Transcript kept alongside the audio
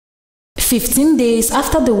15 days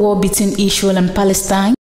after the war between Israel and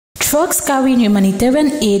Palestine, trucks carrying humanitarian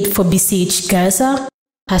aid for besieged Gaza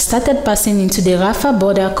have started passing into the Rafah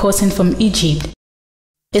border crossing from Egypt.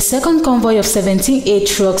 A second convoy of 17 aid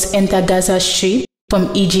trucks entered Gaza Strip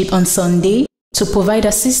from Egypt on Sunday to provide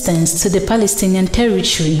assistance to the Palestinian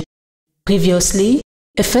territory. Previously,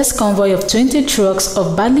 a first convoy of 20 trucks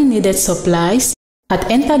of badly needed supplies had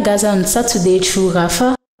entered Gaza on Saturday through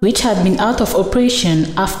Rafah, which had been out of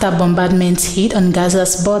operation after bombardments hit on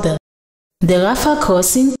Gaza's border. The Rafah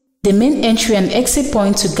crossing, the main entry and exit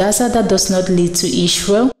point to Gaza that does not lead to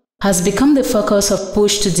Israel, has become the focus of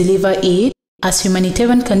push to deliver aid as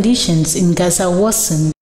humanitarian conditions in Gaza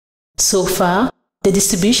worsen. So far, the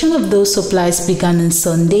distribution of those supplies began on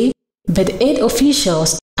Sunday, but aid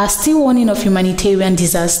officials are still warning of humanitarian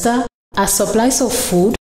disaster as supplies of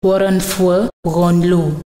food, water and fuel run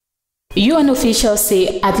low. UN officials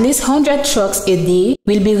say at least 100 trucks a day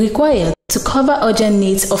will be required to cover urgent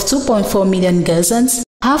needs of 2.4 million Gazans,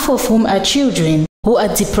 half of whom are children who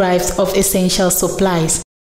are deprived of essential supplies.